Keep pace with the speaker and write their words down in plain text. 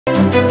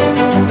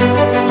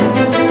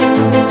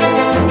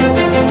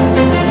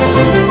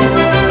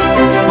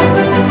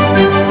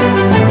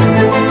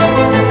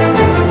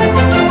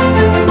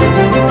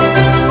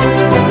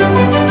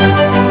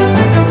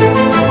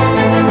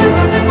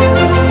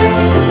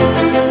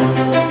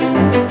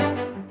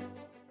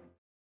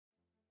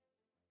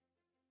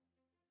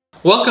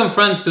Welcome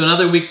friends to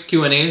another week's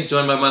Q&As,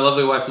 joined by my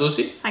lovely wife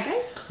Lucie. Hi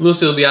guys.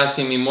 Lucie will be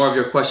asking me more of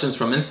your questions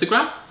from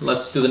Instagram.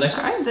 Let's do the next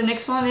one. Alright, the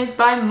next one is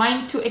by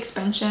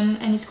Mind2Expansion,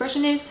 and his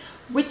question is,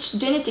 which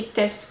genetic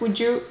test would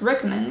you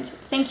recommend?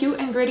 Thank you,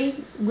 and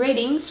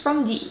greetings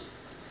from DE.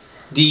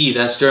 DE,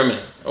 that's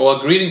Germany. Well,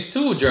 greetings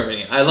to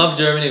Germany. I love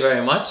Germany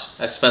very much.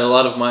 I spent a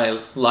lot of my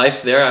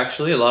life there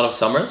actually, a lot of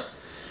summers.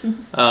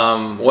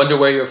 Wonder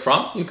where you're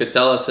from? You could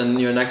tell us in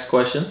your next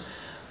question.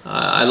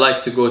 I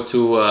like to go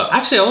to,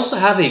 actually I also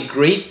have a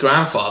great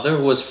grandfather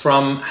who was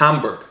from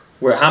Hamburg,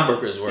 where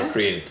hamburgers were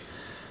created.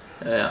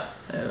 Yeah,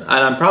 and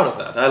I'm proud of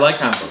that. I like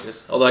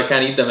hamburgers, although I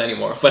can't eat them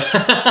anymore. But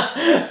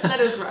that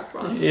is right,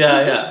 Ron.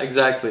 yeah,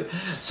 exactly.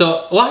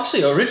 So, well,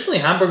 actually, originally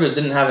hamburgers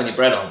didn't have any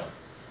bread on them.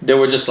 They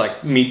were just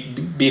like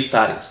beef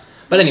patties.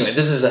 But anyway,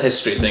 this is a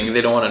history thing.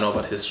 They don't want to know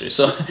about history.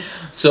 So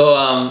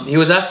he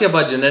was asking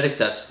about genetic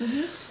tests.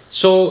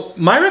 So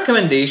my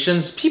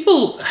recommendations,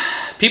 people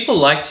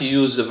like to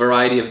use a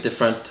variety of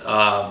different.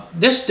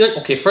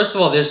 Okay, first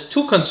of all, there's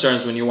two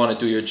concerns when you want to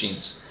do your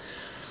genes.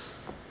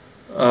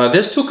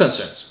 There's two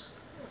concerns.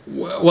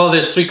 Well,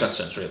 there's three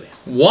concerns really.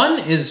 One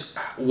is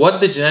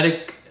what the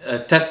genetic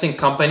testing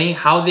company,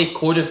 how they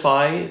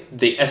codify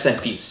the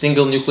SNPs,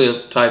 single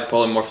nucleotide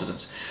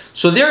polymorphisms.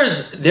 So there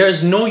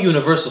is no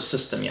universal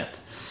system yet.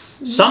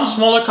 Some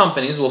smaller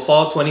companies will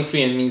follow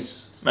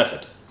 23andMe's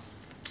method.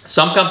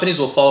 Some companies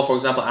will follow, for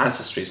example,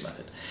 Ancestry's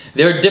method.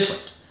 They're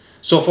different.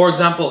 So, for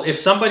example, if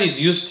somebody's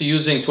used to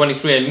using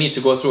 23andMe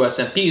to go through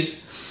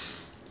SNPs,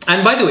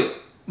 and by the way,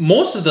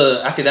 most of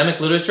the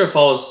academic literature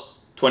follows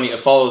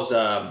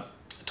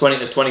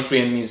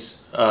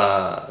 23andMe's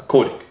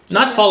coding.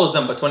 Not follows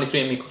them, but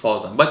 23andMe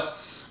follows them. But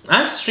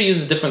Ancestry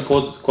uses different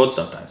codes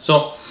sometimes.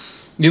 So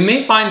you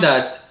may find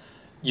that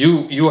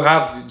you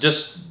have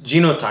just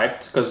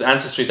genotyped, because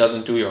Ancestry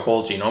doesn't do your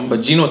whole genome, but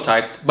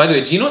genotyped. By the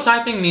way,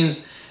 genotyping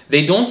means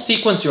they don't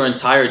sequence your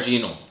entire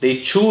genome. They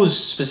choose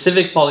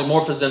specific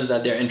polymorphisms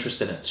that they're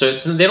interested in. So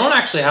they don't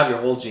actually have your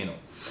whole genome.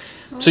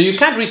 So you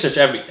can't research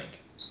everything.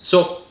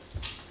 So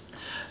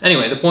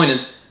anyway, the point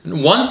is,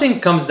 one thing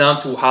comes down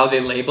to how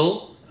they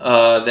label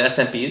the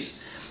SNPs.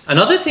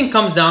 Another thing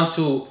comes down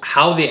to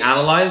how they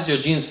analyze your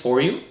genes for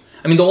you.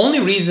 I mean, the only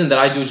reason that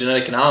I do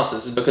genetic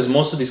analysis is because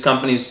most of these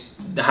companies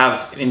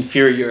have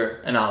inferior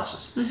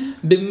analysis.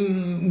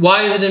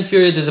 Why is it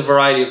inferior? There's a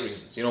variety of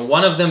reasons. You know,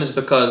 one of them is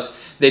because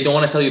they don't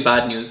want to tell you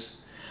bad news.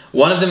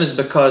 One of them is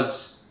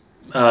because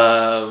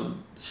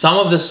some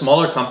of the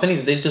smaller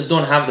companies, they just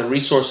don't have the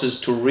resources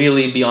to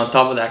really be on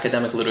top of the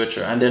academic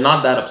literature, and they're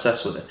not that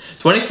obsessed with it.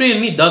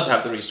 23andMe does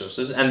have the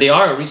resources, and they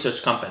are a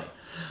research company.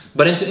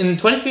 But in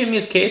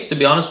 23andMe's case, to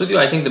be honest with you,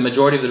 I think the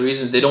majority of the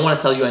reasons they don't want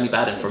to tell you any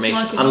bad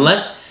information,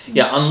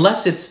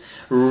 unless it's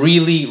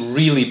really,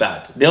 really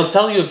bad. They'll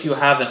tell you if you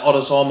have an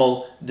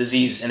autosomal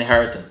disease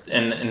inherited.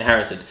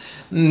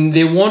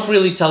 They won't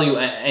really tell you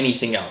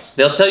anything else.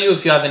 They'll tell you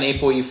if you have an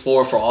ApoE4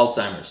 for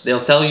Alzheimer's.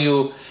 They'll tell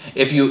you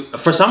if you,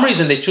 for some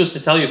reason, they choose to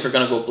tell you if you're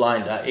going to go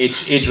blind,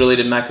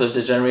 age-related macular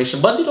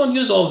degeneration, but they don't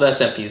use all of the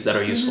SNPs that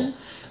are useful.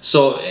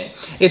 So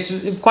it's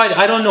quite,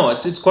 I don't know,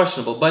 it's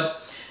questionable.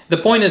 But the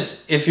point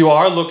is, if you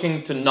are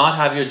looking to not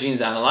have your genes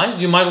analyzed,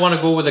 you might want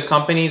to go with a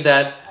company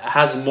that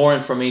has more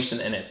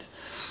information in it.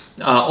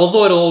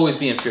 Although it'll always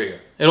be inferior.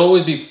 It'll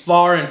always be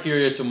far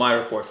inferior to my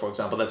report, for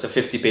example. That's a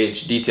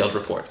 50-page detailed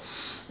report.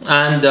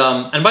 And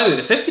by the way,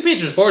 the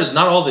 50-page report is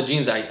not all the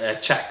genes I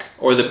check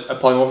or the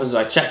polymorphisms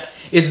I check.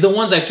 It's the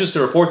ones I choose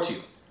to report to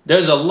you.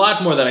 There's a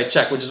lot more that I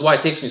check, which is why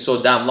it takes me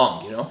so damn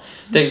long, you know.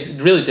 It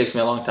really takes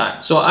me a long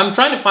time. So I'm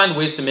trying to find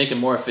ways to make it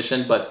more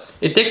efficient, but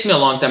it takes me a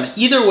long time.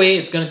 Either way,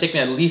 it's going to take me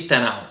at least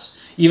 10 hours,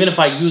 even if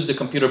I use the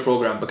computer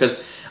program, because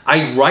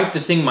I write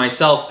the thing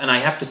myself and I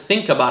have to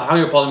think about how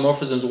your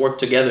polymorphisms work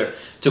together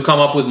to come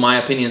up with my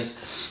opinions.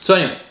 So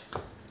anyway,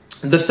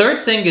 the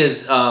third thing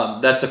is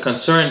that's a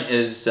concern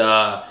is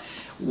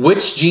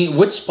which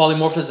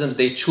polymorphisms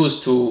they choose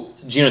to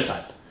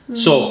genotype.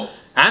 So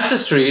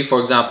Ancestry, for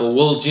example,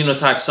 will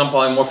genotype some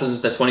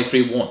polymorphisms that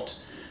 23 won't.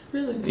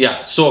 Really?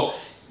 Yeah. So,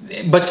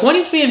 but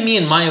 23andMe,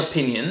 in my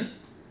opinion,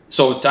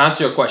 so to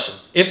answer your question,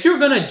 if you're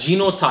going to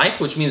genotype,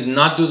 which means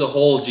not do the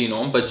whole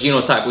genome, but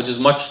genotype, which is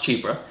much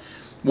cheaper,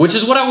 which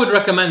is what I would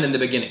recommend in the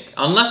beginning,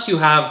 unless you're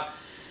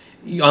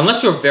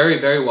very,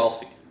 very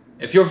wealthy.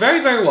 If you're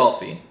very, very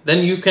wealthy,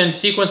 then you can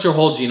sequence your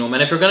whole genome.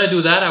 And if you're going to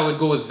do that, I would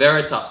go with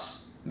Veritas.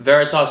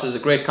 Veritas is a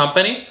great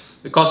company.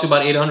 It costs you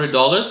about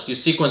 $800. You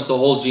sequence the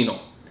whole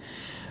genome.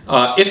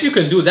 If you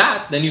can do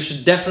that, then you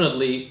should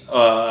definitely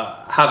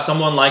have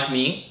someone like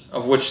me,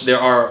 of which there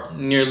are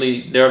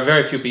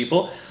very few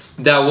people,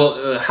 that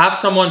will have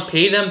someone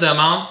pay them the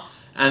amount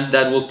and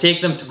that will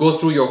take them to go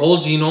through your whole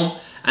genome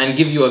and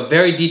give you a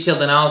very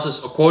detailed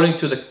analysis according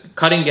to the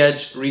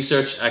cutting-edge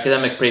research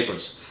academic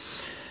papers.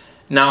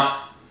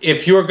 Now,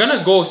 if you're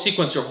gonna go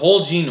sequence your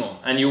whole genome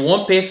and you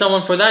won't pay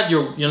someone for that,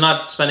 you're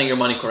not spending your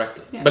money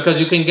correctly.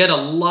 Because you can get a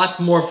lot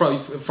more from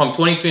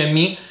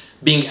 23andMe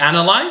being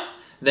analyzed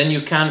than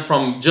you can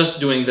from just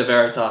doing the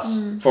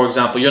Veritas, for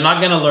example. You're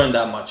not gonna learn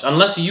that much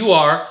unless you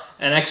are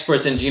an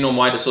expert in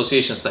genome-wide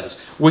association studies,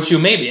 which you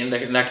may be. In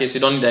that case, you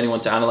don't need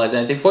anyone to analyze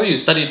anything for you. You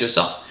study it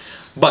yourself.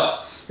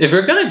 But if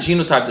you're going to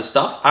genotype the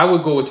stuff, I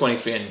would go with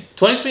 23andMe.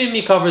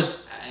 23andMe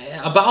covers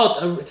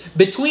about,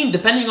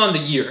 depending on the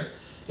year,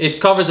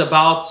 it covers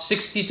about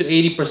 60 to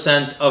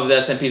 80% of the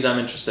SNPs I'm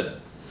interested in.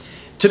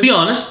 To be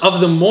honest, of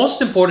the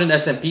most important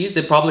SNPs,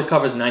 it probably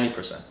covers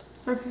 90%.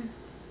 Okay.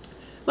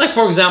 Like,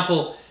 for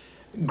example,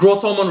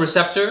 growth hormone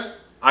receptor,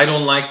 I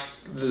don't like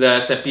the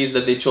SNPs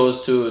that they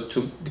chose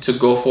to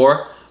go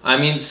for. I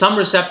mean, some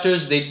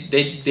receptors,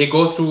 they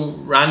go through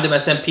random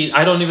SNPs.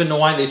 I don't even know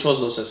why they chose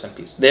those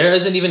SNPs. There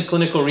isn't even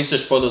clinical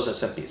research for those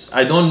SNPs.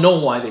 I don't know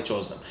why they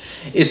chose them.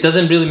 It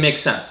doesn't really make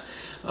sense.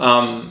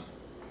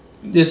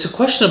 It's a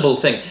questionable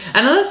thing.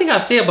 And another thing I'll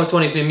say about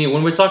 23andMe,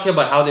 when we're talking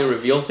about how they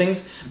reveal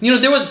things, you know,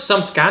 there was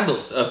some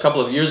scandals a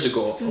couple of years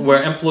ago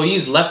where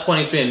employees left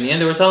 23andMe and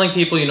they were telling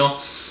people, you know,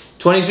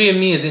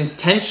 23andMe is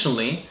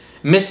intentionally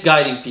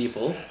misguiding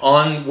people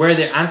on where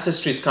their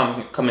ancestry is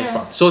coming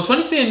from. So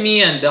 23andMe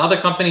and the other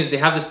companies, they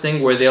have this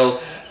thing where they'll,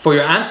 for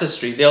your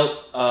ancestry,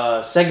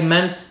 they'll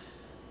segment.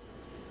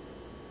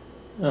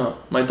 Oh,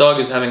 my dog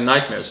is having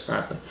nightmares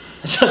apparently.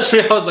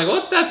 I was like,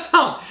 what's that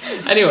sound?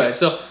 Anyway,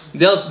 so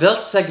they'll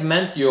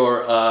segment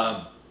your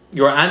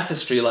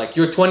ancestry, like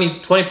you're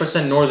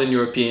 20% Northern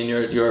European,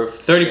 you're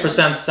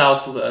 30%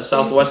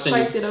 Southwestern.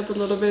 Spice it up a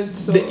little bit.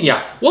 So.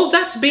 Yeah, well,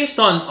 that's based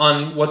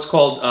on what's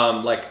called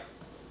like,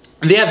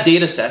 they have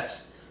data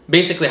sets.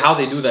 Basically, how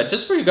they do that,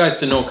 just for you guys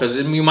to know, because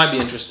you might be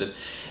interested.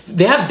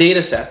 They have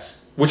data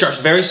sets which are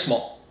very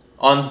small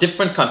on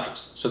different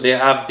countries. So they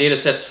have data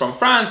sets from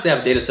France, they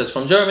have data sets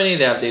from Germany,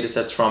 they have data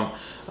sets from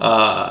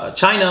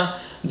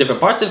China, different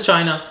parts of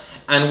China.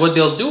 And what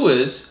they'll do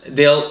is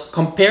they'll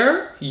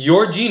compare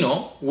your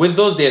genome with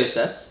those data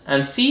sets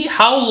and see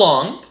how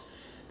long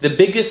the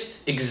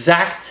biggest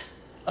exact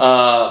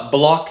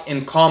block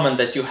in common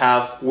that you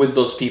have with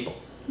those people.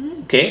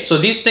 Okay, so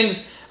these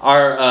things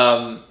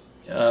are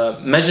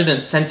measured in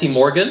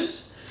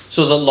centimorgans.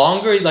 So the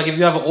longer, like if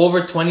you have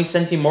over 20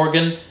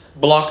 centimorgan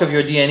block of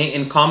your DNA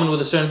in common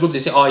with a certain group, they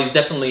say, oh, he's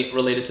definitely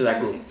related to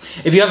that group.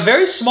 If you have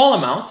very small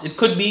amounts, it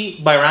could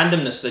be by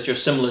randomness that you're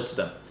similar to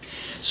them.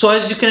 So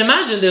as you can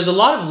imagine, there's a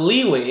lot of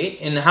leeway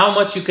in how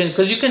much you can,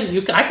 because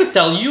I could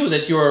tell you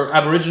that you're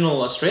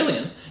Aboriginal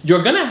Australian,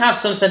 you're gonna have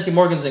some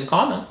centimorgans in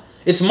common.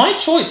 It's my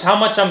choice how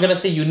much I'm gonna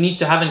say you need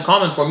to have in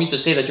common for me to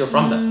say that you're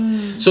from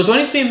them. So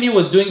 23andMe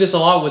was doing this a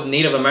lot with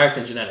Native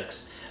American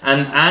genetics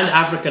and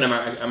African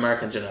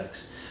American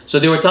genetics. So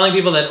they were telling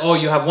people that, oh,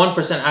 you have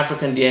 1%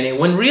 African DNA,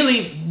 when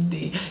really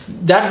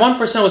that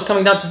 1% was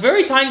coming down to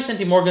very tiny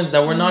centimorgans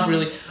that were not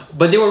really,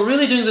 but they were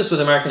really doing this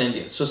with American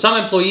Indians. So some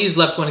employees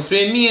left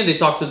 23andMe and they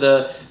talked to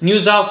the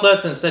news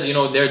outlets and said, you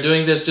know, they're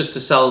doing this just to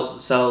sell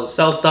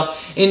stuff.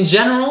 In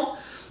general,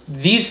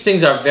 these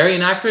things are very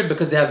inaccurate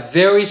because they have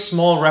very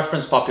small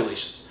reference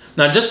populations.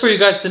 Now, just for you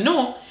guys to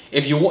know,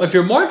 if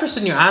you're more interested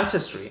in your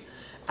ancestry,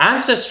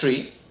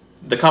 Ancestry,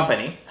 the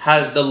company,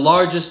 has the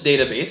largest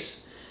database,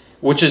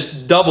 which is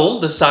double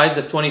the size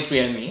of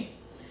 23andMe.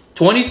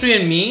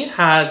 23andMe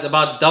has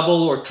about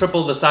double or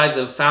triple the size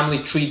of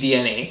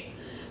FamilyTreeDNA.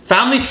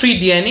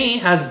 FamilyTreeDNA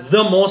has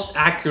the most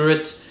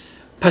accurate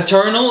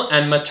paternal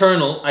and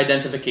maternal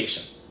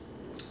identification.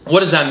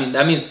 What does that mean?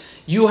 That means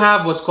you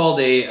have what's called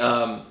a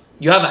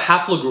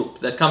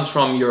haplogroup that comes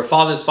from your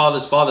father's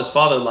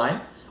father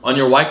line on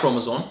your Y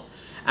chromosome,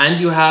 and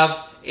you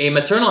have a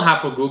maternal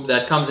haplogroup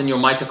that comes in your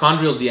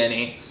mitochondrial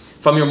DNA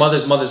from your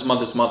mother's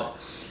mother.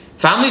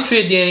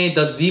 FamilyTreeDNA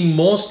does the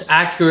most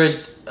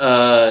accurate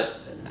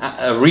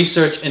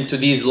research into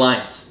these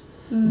lines,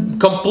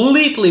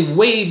 completely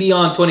way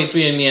beyond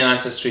 23andMe and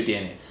Ancestry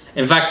DNA.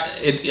 In fact,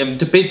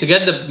 to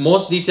get the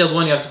most detailed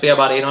one, you have to pay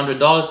about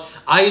 $800.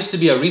 I used to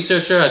be a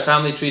researcher at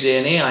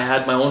FamilyTreeDNA. I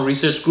had my own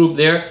research group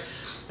there.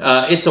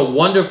 It's a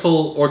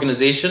wonderful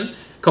organization,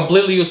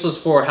 completely useless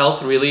for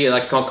health, really,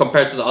 like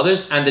compared to the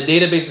others. And the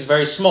database is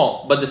very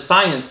small, but the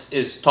science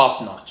is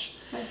top-notch.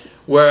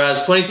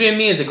 Whereas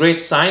 23andMe is a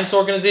great science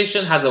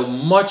organization, has a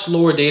much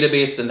lower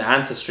database than the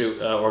Ancestry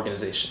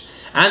organization.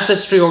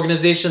 Ancestry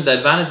organization, the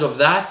advantage of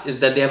that is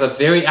that they have a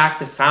very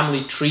active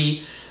family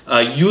tree,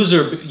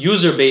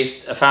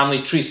 user-based family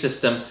tree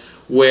system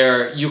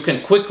where you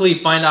can quickly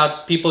find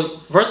out people.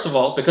 First of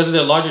all, because of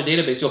their larger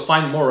database, you'll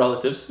find more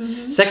relatives.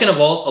 Second of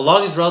all, a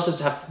lot of these relatives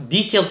have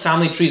detailed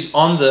family trees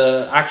on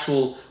the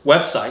actual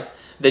website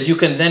that you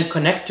can then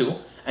connect to,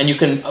 and you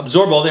can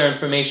absorb all their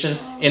information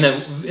in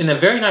a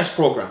very nice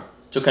program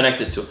to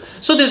connect it to.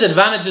 So there's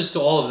advantages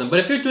to all of them. But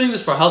if you're doing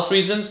this for health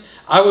reasons,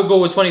 I would go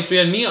with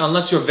 23andMe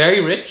unless you're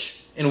very rich,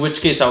 in which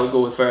case I would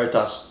go with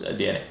Veritas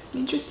DNA.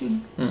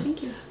 Interesting.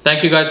 Thank you.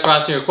 Thank you guys for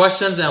asking your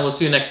questions, and we'll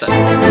see you next time.